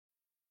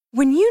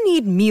When you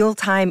need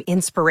mealtime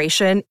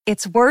inspiration,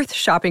 it's worth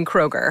shopping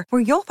Kroger,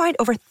 where you'll find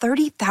over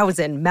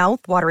 30,000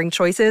 mouth-watering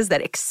choices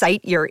that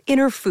excite your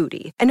inner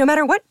foodie. And no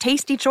matter what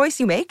tasty choice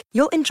you make,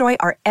 you'll enjoy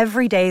our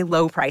everyday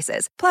low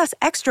prices, plus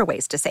extra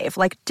ways to save,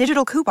 like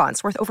digital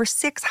coupons worth over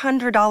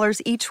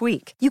 $600 each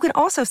week. You can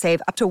also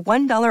save up to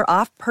 $1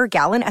 off per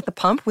gallon at the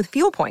pump with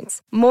fuel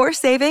points. More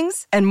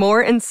savings and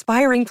more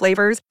inspiring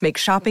flavors make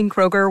shopping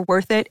Kroger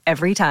worth it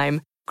every time.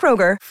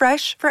 Kroger,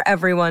 fresh for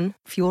everyone.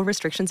 Fuel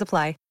restrictions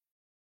apply.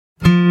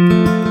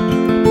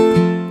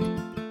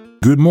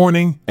 Good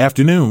morning,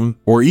 afternoon,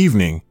 or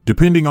evening,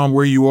 depending on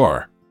where you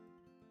are.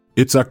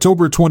 It's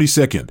October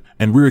 22nd,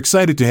 and we're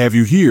excited to have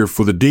you here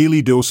for the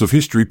Daily Dose of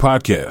History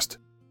podcast.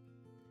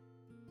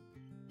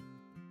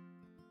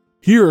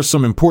 Here are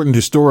some important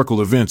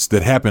historical events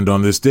that happened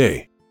on this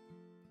day.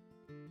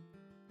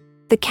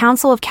 The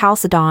Council of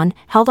Chalcedon,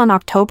 held on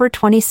October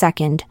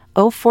 22nd,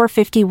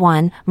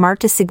 0451,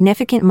 marked a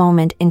significant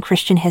moment in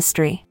Christian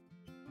history.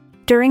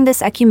 During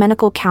this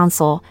ecumenical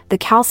council, the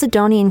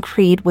Chalcedonian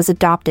Creed was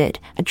adopted,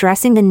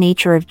 addressing the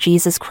nature of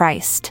Jesus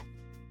Christ.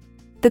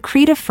 The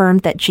creed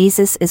affirmed that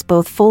Jesus is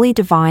both fully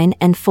divine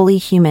and fully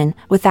human,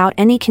 without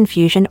any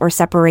confusion or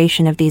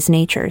separation of these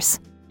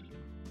natures.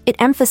 It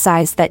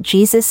emphasized that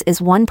Jesus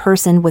is one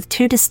person with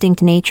two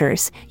distinct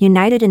natures,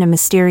 united in a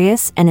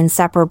mysterious and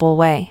inseparable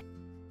way.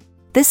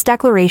 This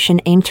declaration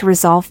aimed to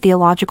resolve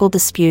theological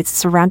disputes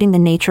surrounding the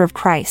nature of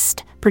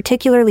Christ,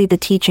 particularly the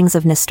teachings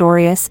of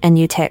Nestorius and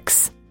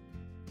Eutyches.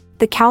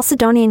 The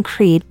Chalcedonian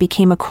Creed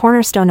became a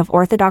cornerstone of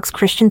Orthodox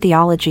Christian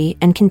theology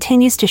and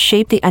continues to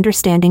shape the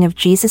understanding of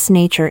Jesus'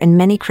 nature in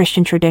many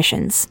Christian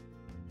traditions.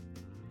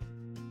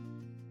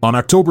 On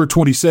October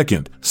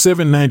 22nd,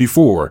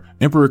 794,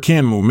 Emperor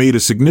Kanmu made a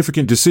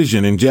significant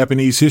decision in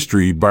Japanese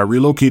history by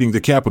relocating the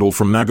capital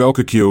from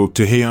Nagaoka-kyo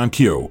to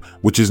Heian-kyo,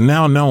 which is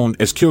now known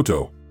as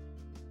Kyoto.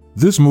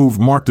 This move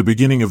marked the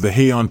beginning of the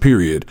Heian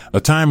period, a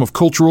time of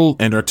cultural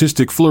and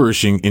artistic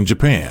flourishing in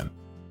Japan.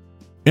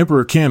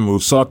 Emperor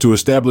Kanmu sought to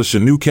establish a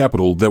new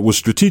capital that was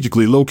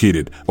strategically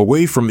located,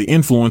 away from the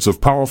influence of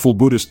powerful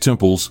Buddhist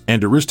temples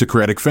and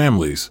aristocratic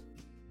families.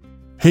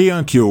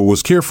 Heian-kyo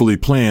was carefully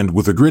planned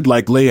with a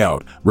grid-like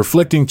layout,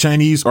 reflecting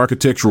Chinese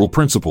architectural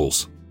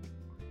principles.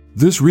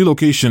 This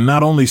relocation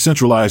not only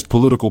centralized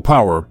political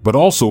power, but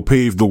also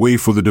paved the way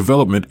for the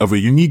development of a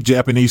unique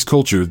Japanese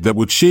culture that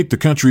would shape the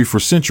country for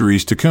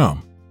centuries to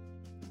come.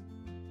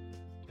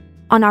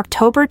 On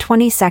October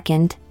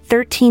 22nd,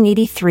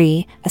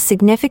 1383, a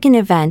significant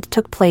event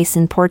took place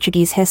in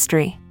Portuguese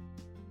history.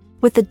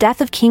 With the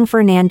death of King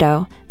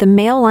Fernando, the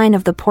male line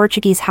of the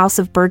Portuguese House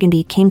of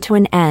Burgundy came to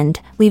an end,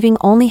 leaving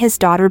only his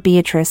daughter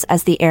Beatrice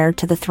as the heir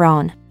to the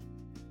throne.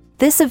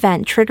 This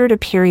event triggered a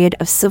period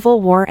of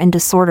civil war and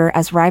disorder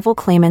as rival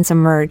claimants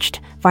emerged,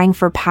 vying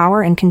for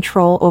power and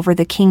control over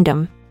the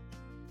kingdom.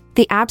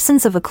 The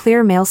absence of a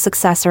clear male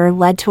successor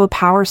led to a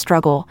power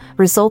struggle,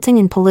 resulting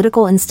in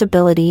political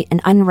instability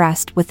and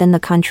unrest within the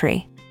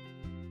country.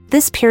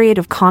 This period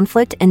of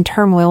conflict and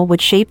turmoil would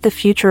shape the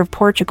future of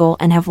Portugal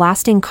and have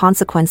lasting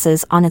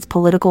consequences on its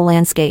political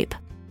landscape.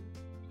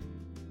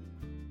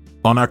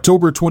 On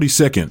October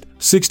 22nd,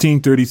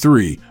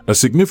 1633, a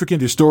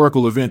significant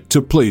historical event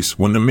took place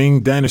when the Ming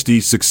dynasty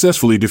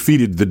successfully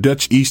defeated the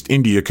Dutch East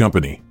India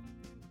Company.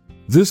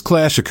 This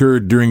clash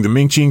occurred during the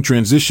Ming-Qing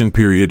transition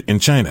period in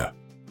China.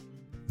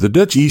 The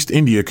Dutch East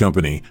India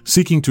Company,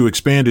 seeking to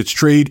expand its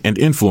trade and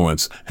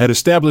influence, had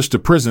established a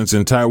presence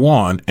in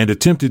Taiwan and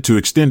attempted to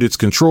extend its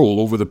control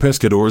over the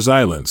Pescadores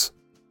Islands.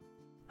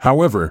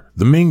 However,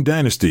 the Ming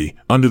dynasty,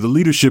 under the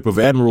leadership of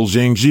Admiral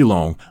Zhang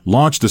Zhilong,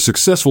 launched a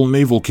successful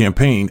naval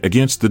campaign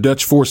against the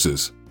Dutch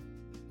forces.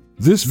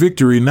 This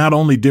victory not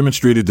only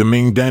demonstrated the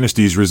Ming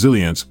dynasty's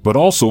resilience, but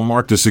also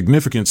marked a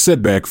significant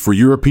setback for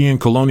European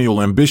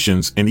colonial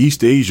ambitions in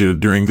East Asia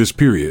during this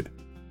period.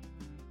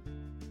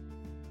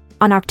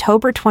 On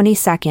October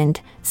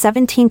 22nd,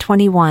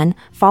 1721,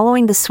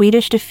 following the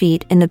Swedish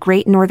defeat in the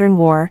Great Northern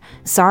War,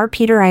 Tsar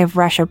Peter I of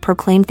Russia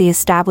proclaimed the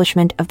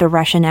establishment of the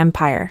Russian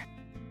Empire.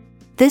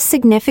 This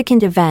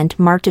significant event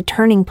marked a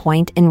turning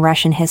point in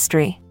Russian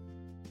history.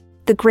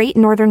 The Great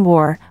Northern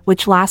War,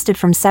 which lasted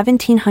from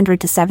 1700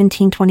 to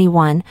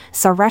 1721,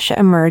 saw Russia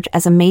emerge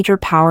as a major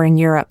power in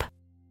Europe.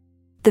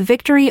 The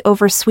victory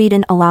over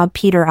Sweden allowed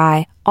Peter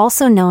I,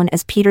 also known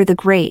as Peter the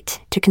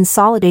Great, to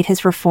consolidate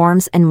his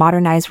reforms and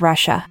modernize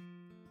Russia.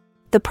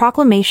 The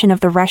proclamation of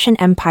the Russian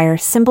Empire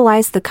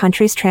symbolized the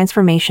country's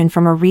transformation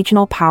from a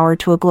regional power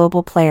to a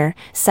global player,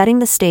 setting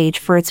the stage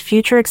for its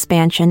future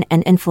expansion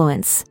and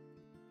influence.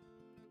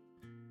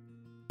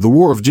 The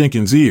War of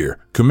Jenkins' Ear,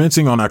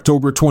 commencing on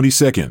October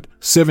 22,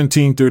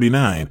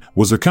 1739,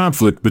 was a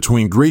conflict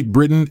between Great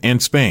Britain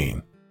and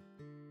Spain.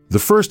 The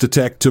first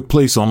attack took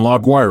place on La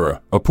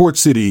Guaira, a port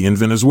city in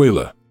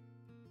Venezuela.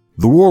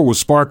 The war was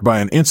sparked by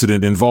an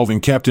incident involving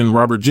Captain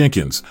Robert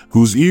Jenkins,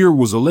 whose ear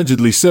was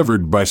allegedly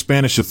severed by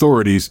Spanish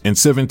authorities in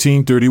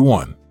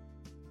 1731.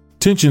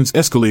 Tensions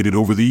escalated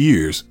over the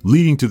years,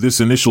 leading to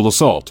this initial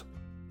assault.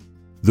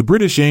 The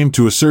British aimed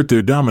to assert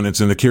their dominance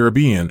in the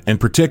Caribbean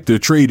and protect their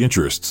trade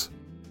interests.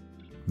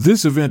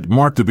 This event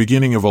marked the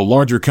beginning of a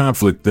larger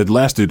conflict that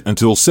lasted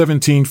until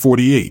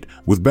 1748,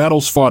 with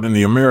battles fought in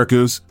the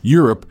Americas,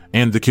 Europe,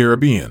 and the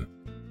Caribbean.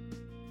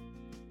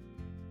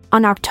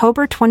 On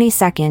October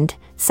 22,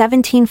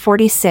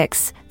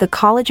 1746, the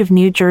College of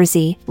New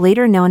Jersey,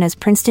 later known as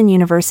Princeton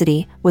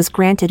University, was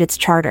granted its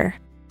charter.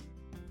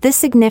 This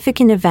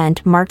significant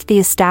event marked the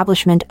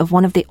establishment of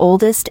one of the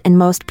oldest and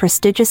most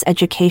prestigious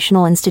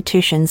educational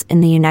institutions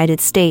in the United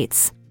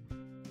States.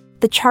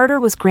 The charter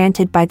was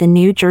granted by the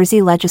New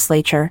Jersey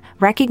legislature,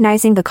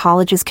 recognizing the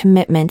college's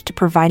commitment to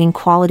providing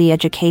quality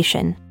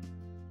education.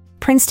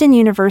 Princeton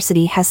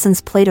University has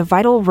since played a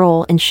vital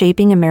role in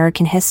shaping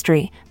American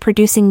history,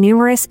 producing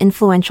numerous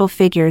influential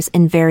figures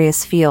in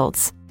various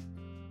fields.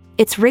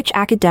 Its rich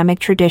academic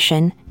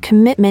tradition,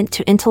 commitment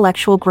to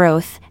intellectual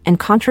growth, and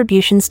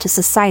contributions to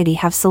society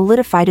have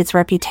solidified its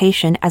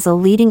reputation as a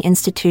leading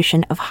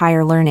institution of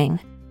higher learning.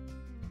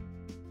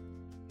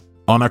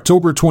 On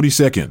October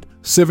 22,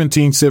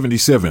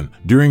 1777,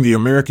 during the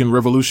American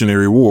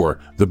Revolutionary War,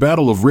 the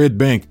Battle of Red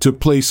Bank took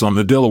place on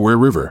the Delaware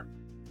River.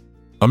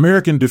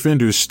 American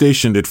defenders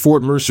stationed at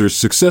Fort Mercer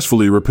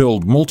successfully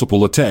repelled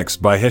multiple attacks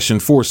by Hessian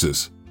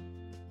forces.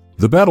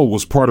 The battle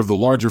was part of the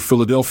larger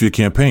Philadelphia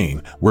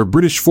campaign, where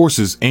British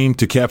forces aimed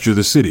to capture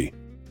the city.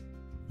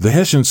 The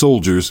Hessian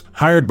soldiers,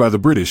 hired by the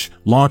British,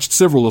 launched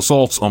several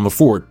assaults on the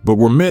fort but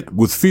were met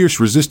with fierce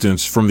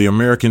resistance from the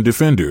American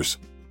defenders.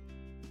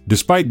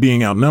 Despite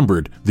being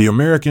outnumbered, the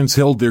Americans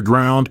held their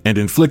ground and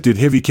inflicted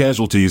heavy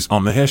casualties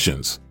on the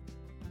Hessians.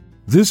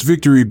 This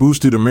victory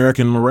boosted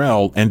American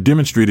morale and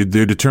demonstrated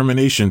their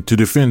determination to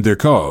defend their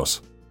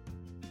cause.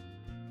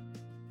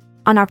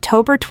 On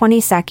October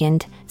 22,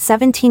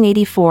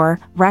 1784,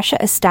 Russia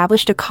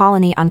established a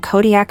colony on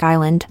Kodiak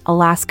Island,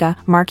 Alaska,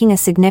 marking a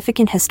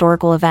significant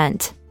historical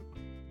event.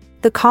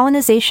 The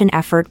colonization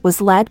effort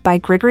was led by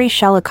Grigory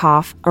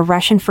Shelikov, a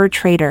Russian fur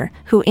trader,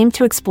 who aimed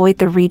to exploit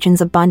the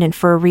region's abundant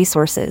fur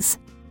resources.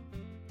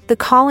 The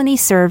colony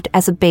served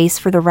as a base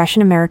for the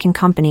Russian-American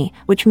Company,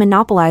 which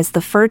monopolized the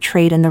fur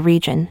trade in the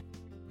region.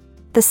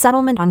 The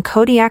settlement on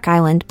Kodiak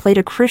Island played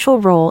a crucial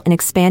role in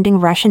expanding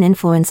Russian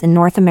influence in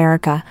North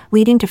America,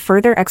 leading to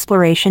further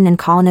exploration and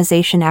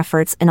colonization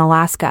efforts in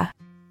Alaska.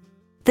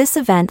 This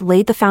event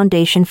laid the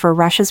foundation for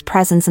Russia's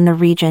presence in the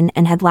region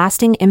and had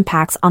lasting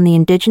impacts on the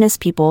indigenous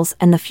peoples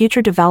and the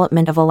future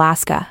development of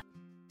Alaska.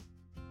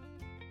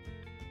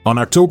 On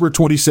October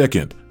 22,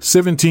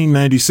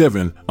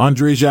 1797,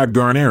 André-Jacques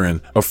Garnerin,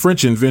 a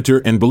French inventor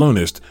and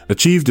balloonist,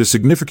 achieved a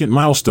significant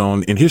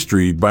milestone in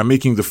history by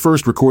making the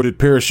first recorded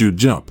parachute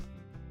jump.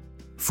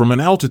 From an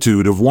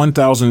altitude of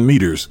 1,000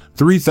 meters,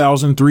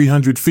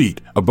 3,300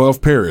 feet,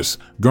 above Paris,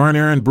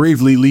 Garnerin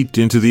bravely leaped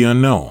into the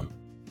unknown.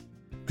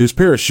 His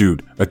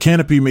parachute, a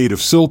canopy made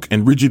of silk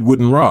and rigid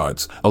wooden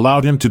rods,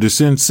 allowed him to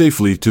descend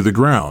safely to the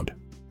ground.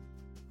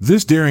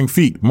 This daring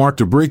feat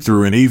marked a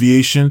breakthrough in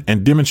aviation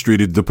and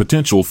demonstrated the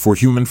potential for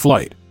human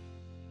flight.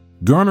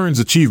 Garnerin's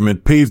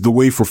achievement paved the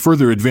way for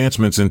further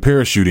advancements in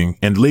parachuting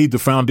and laid the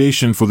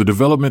foundation for the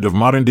development of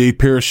modern-day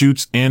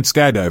parachutes and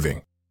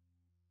skydiving.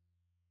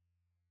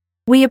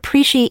 We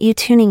appreciate you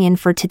tuning in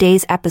for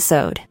today's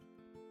episode.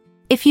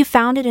 If you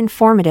found it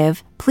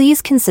informative,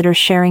 please consider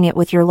sharing it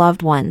with your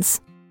loved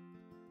ones.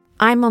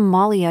 I'm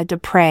Amalia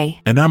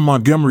Dupre. And I'm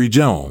Montgomery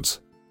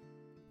Jones.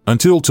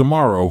 Until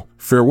tomorrow,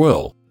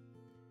 farewell.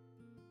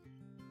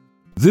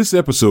 This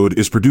episode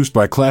is produced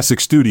by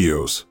Classic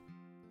Studios.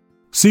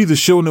 See the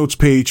show notes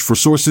page for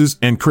sources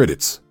and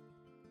credits.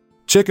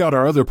 Check out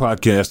our other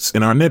podcasts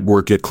in our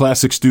network at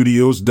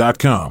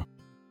classicstudios.com.